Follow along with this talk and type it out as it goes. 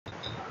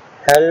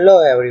Hello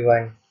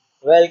everyone,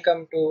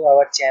 welcome to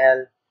our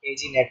channel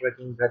AG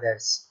Networking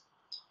Brothers.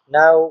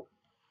 Now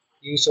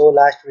you saw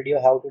last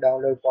video how to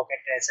download Pocket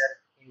Tracer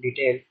in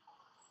detail,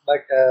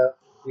 but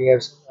we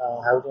have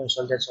how to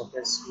install that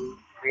software.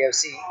 We have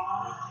seen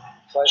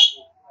first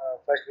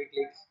we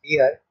click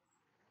here.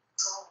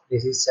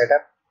 This is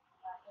setup.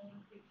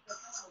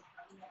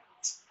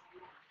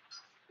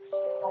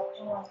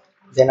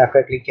 Then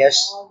after click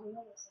yes,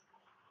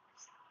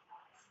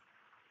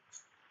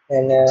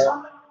 and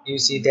you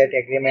see that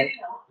agreement.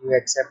 You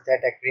accept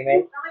that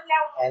agreement,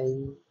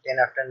 and then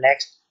after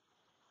next,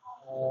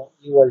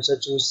 you also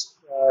choose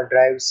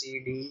drive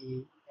C D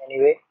E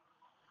anyway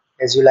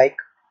as you like.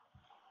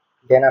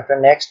 Then after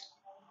next,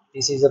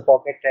 this is a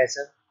Pocket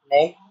Tracer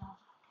name.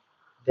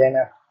 Then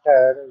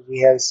after we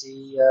have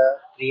see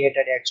create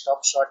a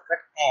desktop shortcut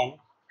and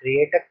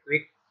create a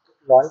quick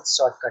launch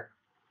shortcut.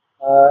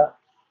 uh,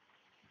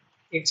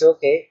 it's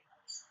okay.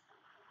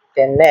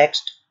 Then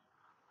next,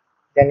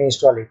 then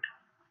install it.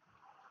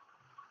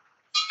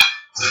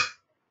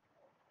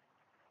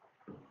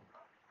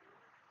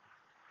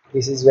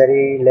 This is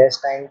very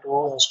less time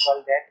to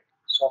install that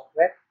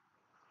software.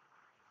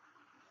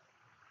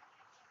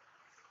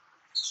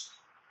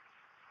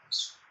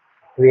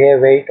 We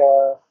have wait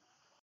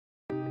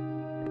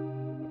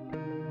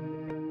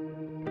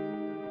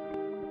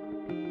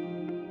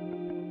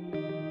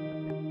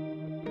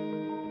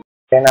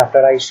then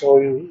after I show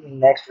you in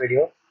next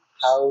video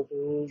how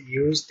to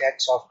use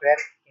that software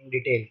in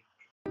detail.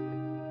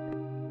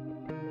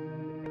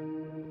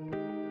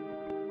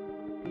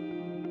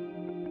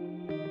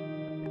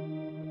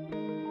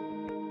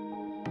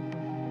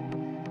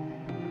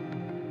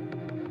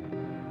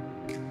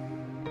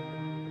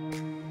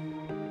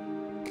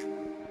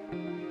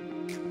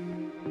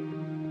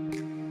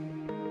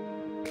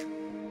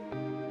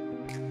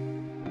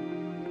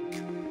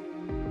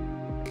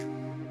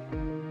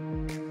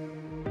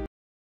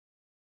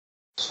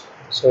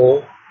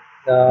 So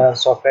the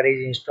software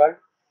is installed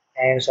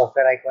and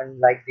software icon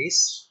like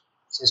this: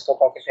 Cisco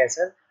Pocket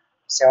Tracer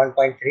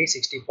 7.3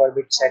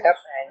 64-bit setup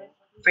and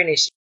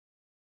finish.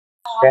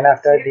 Then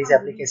after this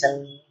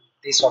application,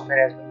 this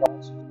software has been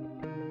launched.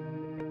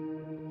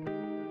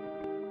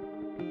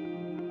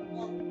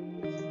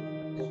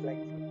 Look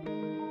like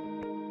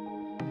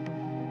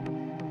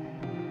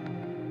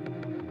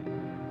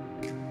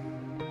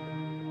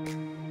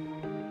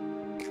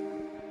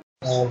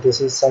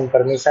this is some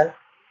permission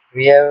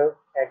we have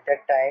at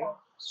that time.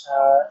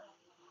 uh,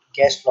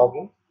 Guest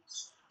login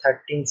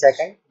 13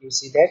 second, you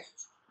see that.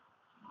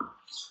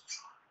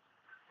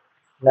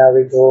 Now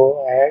we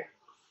go ahead,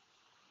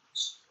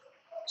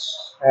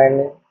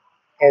 and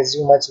as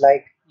you much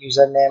like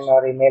username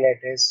or email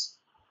address,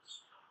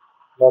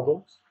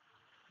 login,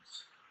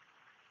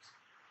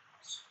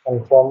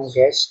 confirm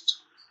guest.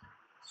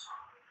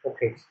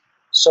 Okay,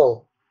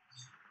 so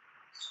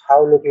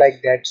how look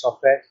like that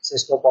software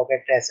Cisco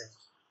Pocket Tracer.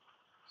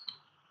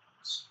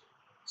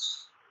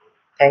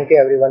 Thank you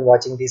everyone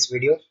watching this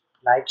video.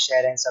 Like,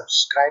 share and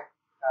subscribe.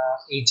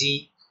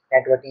 EG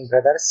Networking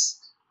Brothers.